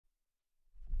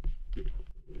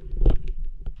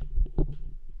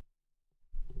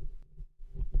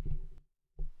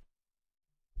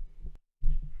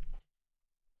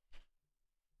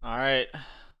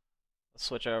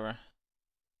switch over.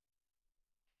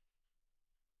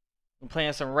 I'm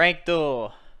playing some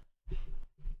Rankdle. We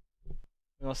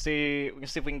can see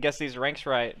if we can guess these ranks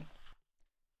right.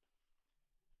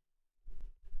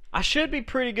 I should be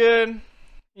pretty good,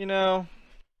 you know.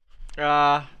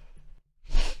 At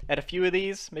a few of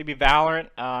these, maybe Valorant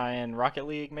and Rocket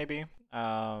League, maybe.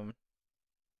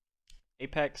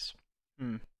 Apex.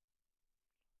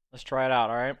 Let's try it out.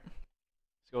 All right.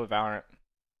 Let's go with Valorant.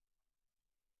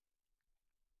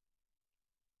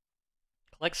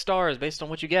 Collect stars based on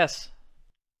what you guess.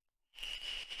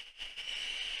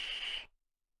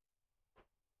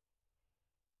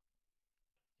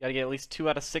 You gotta get at least 2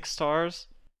 out of 6 stars.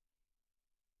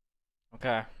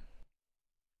 Okay.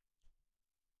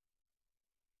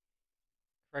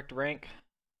 Correct rank.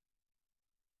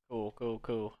 Cool, cool,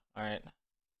 cool. Alright.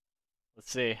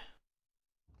 Let's see.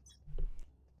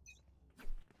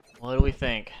 What do we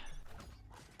think?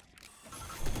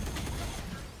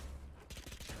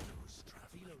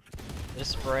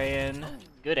 Just spraying.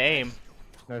 Good aim.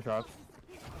 No shots.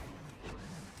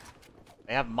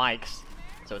 They have mics,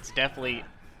 so it's definitely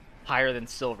higher than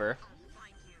silver.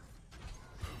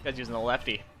 This guy's using the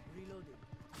lefty.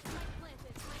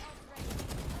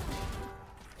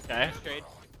 Okay.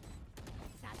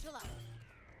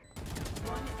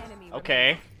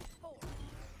 Okay.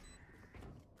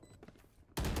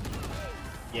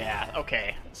 Yeah,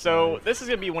 okay. So this is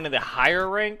gonna be one of the higher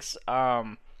ranks.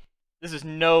 This is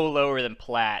no lower than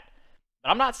plat.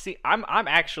 But I'm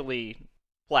actually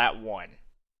plat 1.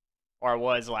 Or I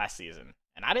was last season.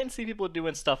 And I didn't see people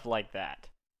doing stuff like that.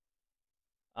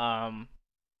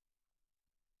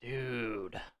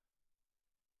 Dude.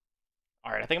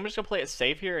 Alright, I think I'm just gonna play it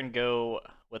safe here and go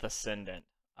with Ascendant.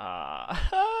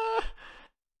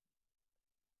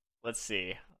 Let's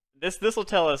see. This will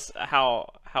tell us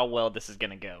how well this is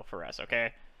gonna go for us,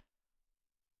 okay?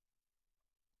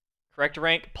 Correct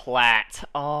rank, plat.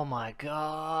 Oh my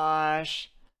gosh.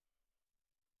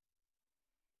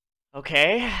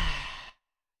 Okay.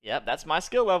 Yep, that's my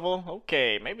skill level.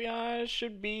 Okay, maybe I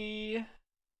should be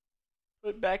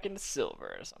put back into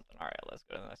silver or something. Alright, let's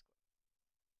go to the next one.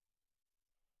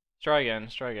 Let's try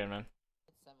again, man.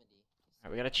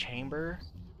 Alright, we got a chamber.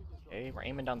 Okay, we're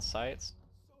aiming down sights.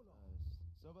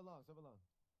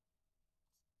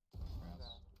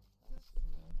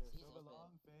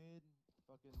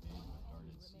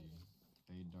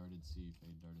 Fade darted C,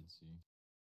 fade darted C.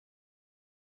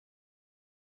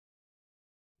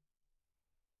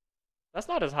 That's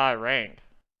not as high rank.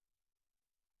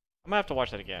 I'm gonna have to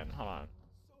watch that again. Hold on.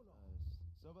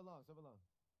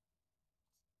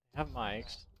 Have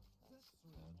mics.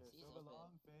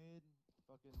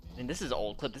 And this is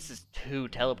old clip. This is 2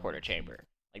 teleporter chamber.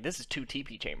 Like, this is 2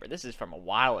 TP chamber. This is from a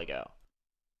while ago.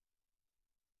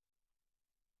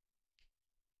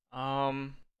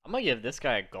 I'm gonna give this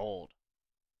guy a gold.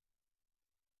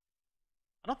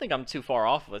 I don't think I'm too far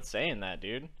off with saying that,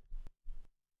 dude.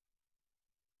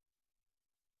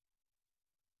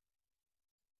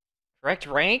 Correct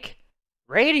rank?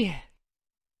 Radiant!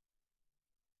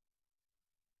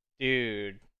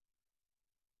 Dude.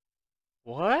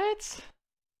 What?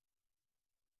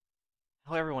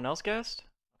 How everyone else guessed?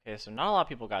 Okay, so not a lot of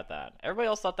people got that. Everybody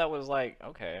else thought that was like,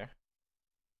 okay.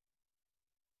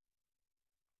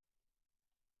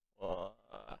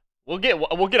 We'll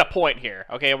get a point here.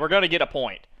 Okay, we're gonna get a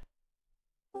point.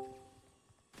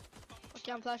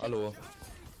 Okay, I'm flashing. Hello.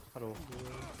 Hello.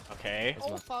 Okay.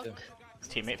 Oh fuck. His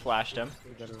teammate flashed him.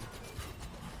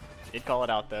 Did call it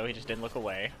out though, he just didn't look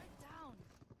away.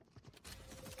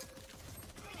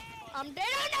 I'm dead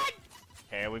on it!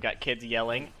 Okay, we've got kids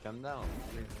yelling. Calm down.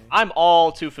 I'm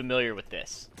all too familiar with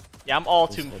this. Yeah, I'm all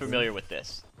too familiar with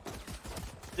this.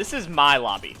 This is my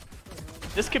lobby.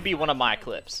 This could be one of my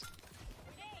clips.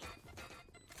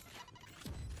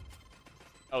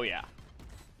 Oh yeah.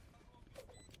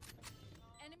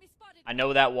 I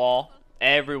know that wall.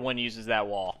 Everyone uses that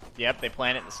wall. Yep, they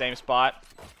plant it in the same spot.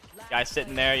 Guy's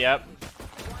sitting there, yep.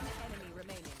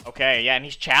 Okay, yeah, and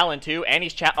he's challenging too, and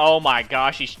he's oh my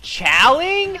gosh, he's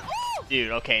challenging?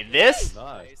 Dude, okay, this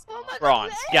Nice. Oh my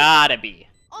bronze, God, gotta be.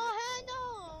 Oh hell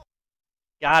no!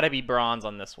 Gotta be bronze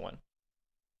on this one.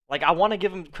 Like, I want to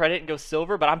give him credit and go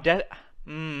silver, but I'm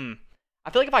I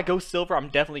feel like if I go silver, I'm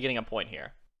definitely getting a point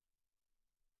here.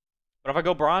 But if I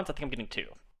go bronze, I think I'm getting 2.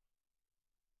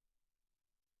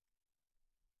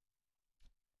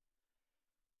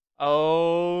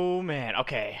 Oh man,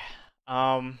 okay.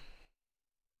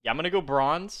 Yeah, I'm gonna go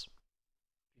bronze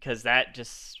because that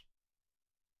just.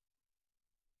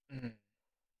 I'm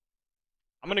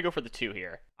gonna go for the 2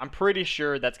 here. I'm pretty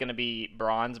sure that's gonna be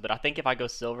bronze, but I think if I go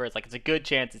silver, it's a good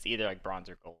chance it's either like bronze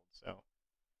or gold. So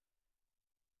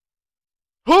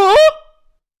Huh?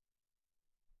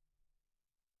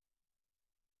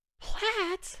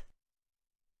 Plat?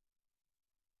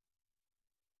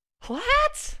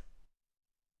 Plat?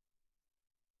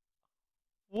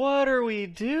 What are we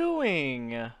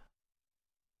doing?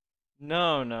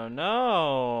 No, no,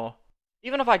 no.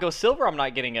 Even if I go silver, I'm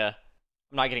not getting a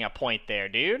point there,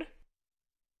 dude.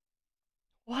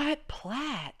 What?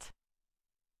 Plat?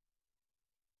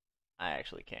 I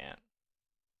actually can't.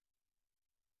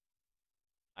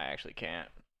 I actually can't.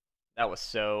 That was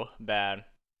so bad.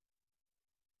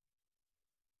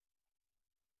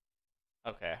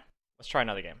 Okay. Let's try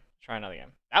another game. Try another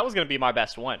game. That was gonna be my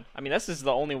best one. I mean, this is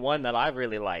the only one that I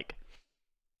really like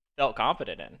felt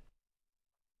confident in.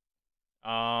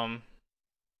 You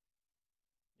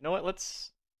know what?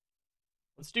 Let's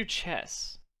do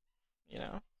chess. You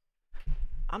know,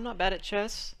 I'm not bad at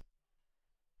chess.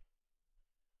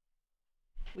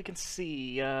 We can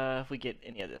see if we get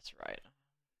any of this right.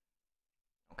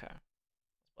 Okay,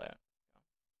 let's play it.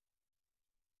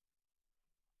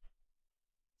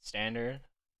 Standard.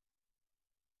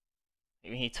 I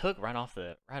mean, he took right off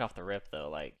the rip though.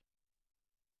 Like,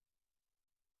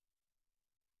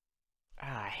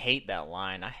 I hate that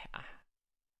line.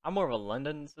 I'm more of a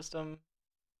London system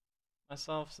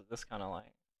myself, so this kind of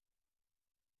like.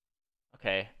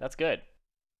 Okay, that's good.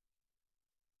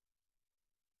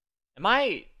 Am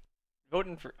I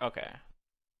voting for? Okay.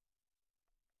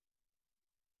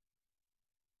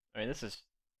 I mean, this is.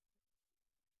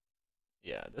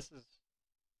 Yeah, this is.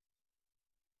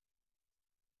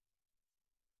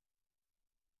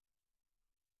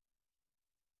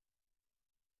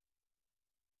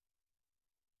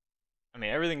 I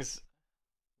mean, everything's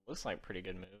looks like pretty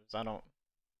good moves. I don't.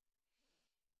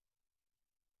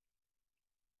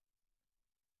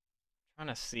 Trying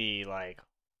to see like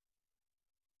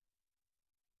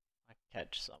I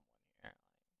catch someone here.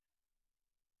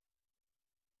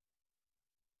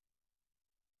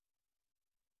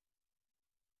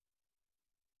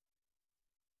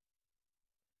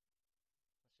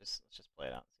 Let's just play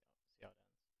it out and see how it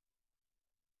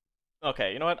ends.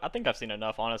 Okay, you know what? I think I've seen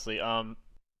enough, honestly.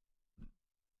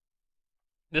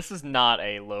 This is not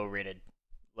a low rated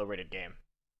game.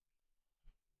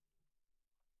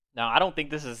 Now, I don't think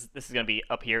this is gonna be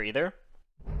up here either,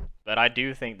 but I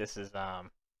do think this is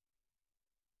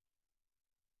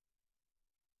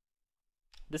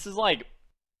like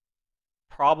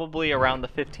probably around the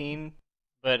 15,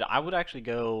 but I would actually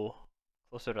go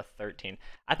closer to 13.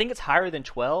 I think it's higher than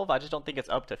 12. I just don't think it's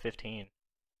up to 15. Let's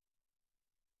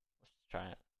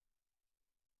try it.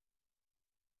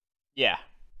 Yeah.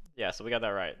 Yeah, so we got that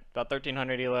right. About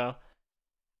 1300 elo.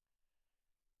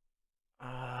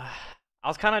 I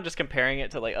was kind of just comparing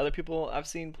it to like other people I've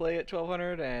seen play at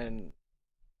 1200, and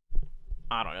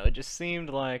I don't know, it just seemed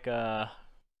like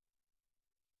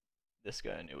this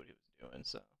guy knew what he was doing,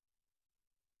 so.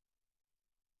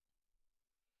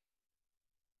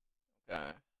 Okay.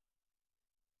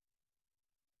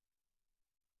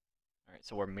 Alright,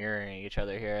 so we're mirroring each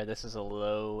other here. This is a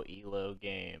low elo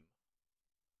game.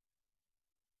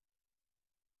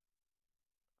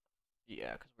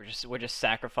 Yeah, because we're just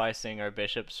sacrificing our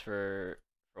bishops for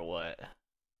what?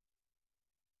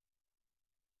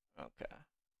 Okay.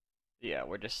 Yeah,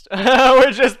 we're just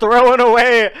we're just throwing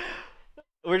away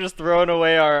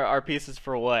our pieces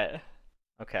for what?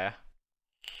 Okay.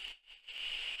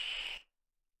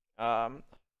 I'd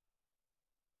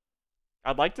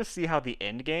like to see how the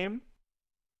end game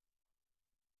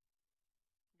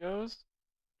goes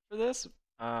for this.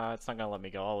 It's not gonna let me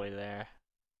go all the way there.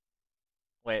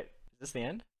 Wait, is this the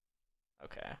end?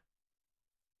 Okay.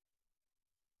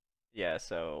 Yeah,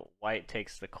 so white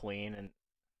takes the queen and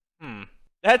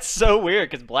that's so weird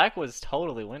because black was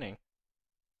totally winning.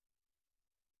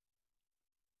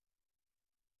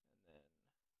 And then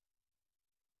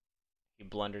he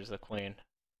blunders the queen.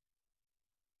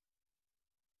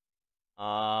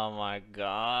 Oh my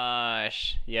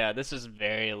gosh. Yeah, this is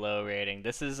very low rating.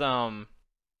 This is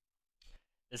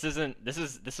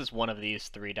this is one of these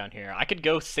three down here. I could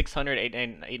go 600,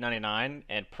 899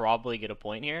 and probably get a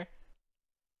point here.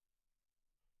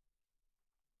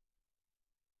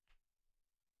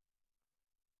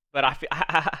 But I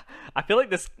feel like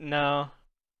this no.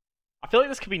 I feel like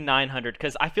this could be 900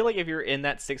 because I feel like if you're in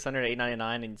that 600,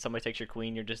 899 and somebody takes your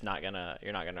queen, you're not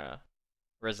gonna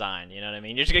resign. You know what I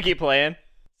mean? You're just gonna keep playing.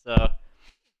 So,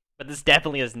 but this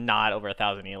definitely is not over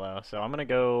 1,000 elo. So I'm gonna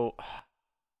go.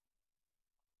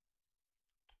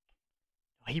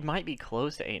 He might be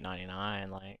close to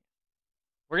 899. Like,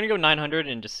 we're gonna go 900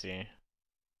 and just see.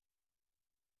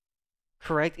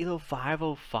 Correct elo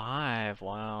 505.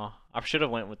 Wow, I should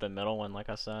have went with the middle one, like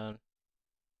I said.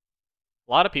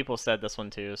 A lot of people said this one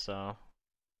too, so.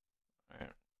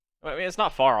 Alright. I mean, it's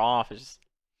not far off. It's just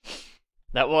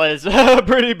that was a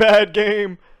pretty bad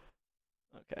game.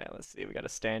 Okay, let's see. We got a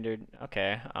standard.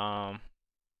 Okay.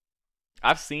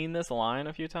 I've seen this line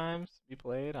a few times be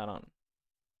played. I don't.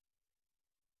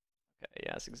 Okay.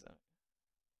 Yes, exactly.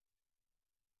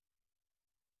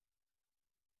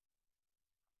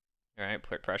 All right.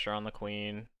 Put pressure on the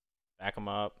queen. Back him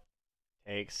up.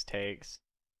 Takes.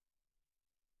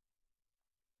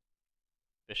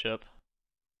 Bishop.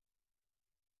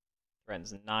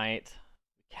 Threatens knight.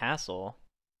 Castle.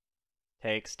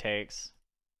 Takes.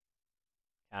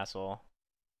 Castle.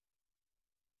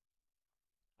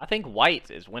 I think white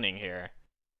is winning here.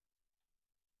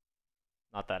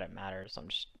 Not that it matters.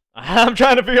 I'm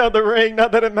trying to figure out the ring.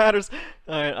 Not that it matters.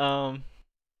 All right.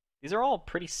 These are all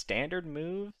pretty standard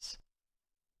moves.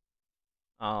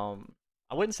 I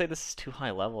wouldn't say this is too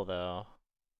high level though.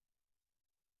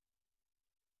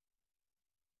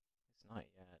 It's not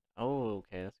yet. Oh,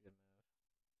 okay, that's a good move.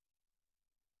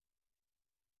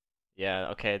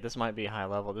 Yeah, okay, this might be high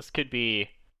level. This could be.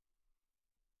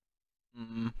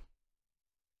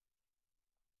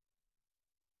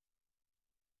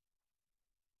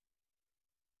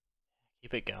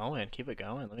 Keep it going. Keep it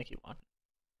going. Let me keep watching.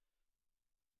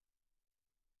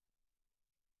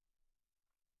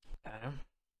 Okay.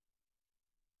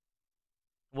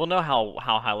 We'll know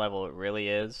how high level it really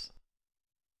is.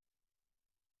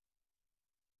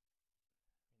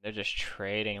 They're just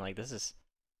trading. Like, this is.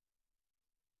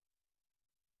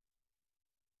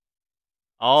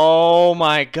 Oh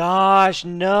my gosh,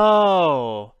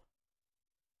 no!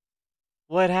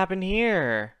 What happened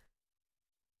here?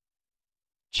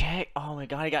 Check. Oh my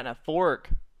god, he got in a fork.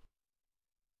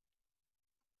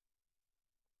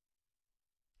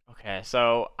 Okay,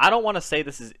 so I don't want to say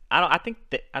this is. I think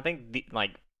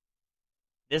like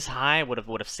this high would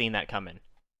have seen that coming.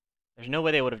 There's no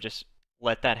way they would have just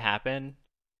let that happen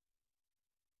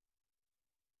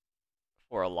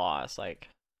for a loss. Like,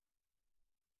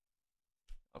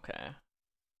 okay,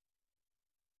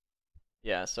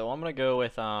 yeah. So I'm gonna go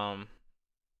with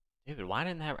dude. Why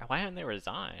haven't they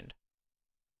resigned?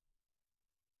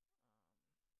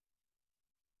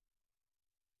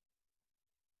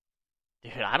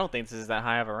 Dude, I don't think this is that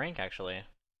high of a rank, actually.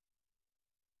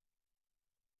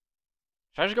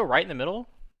 Should I just go right in the middle?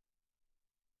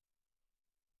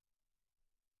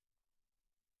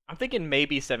 I'm thinking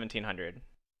maybe 1700.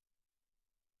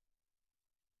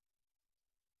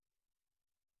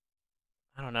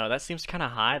 I don't know, that seems kind of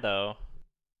high, though.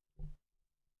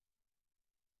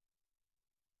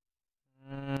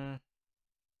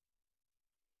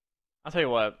 I'll tell you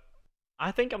what.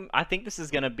 I think this is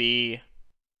gonna be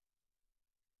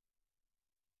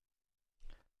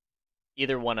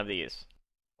either one of these.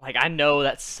 Like, I know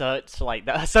that's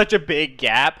such a big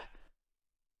gap.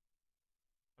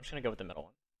 I'm just gonna go with the middle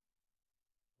one.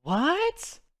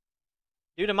 What?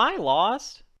 Dude, am I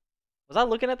lost? Was I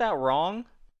looking at that wrong?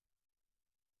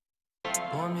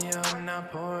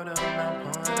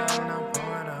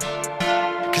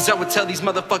 Cause I would tell these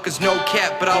motherfuckers no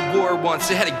cap, but I wore it once.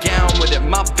 It had a gown with it.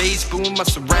 My bass boom, my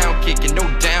surround kicking, no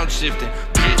downshifting.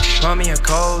 Bitch. Pour me a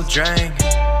cold drink.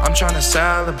 I'm trying to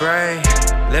celebrate.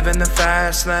 Living the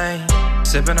fast lane.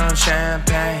 Sipping on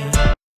champagne.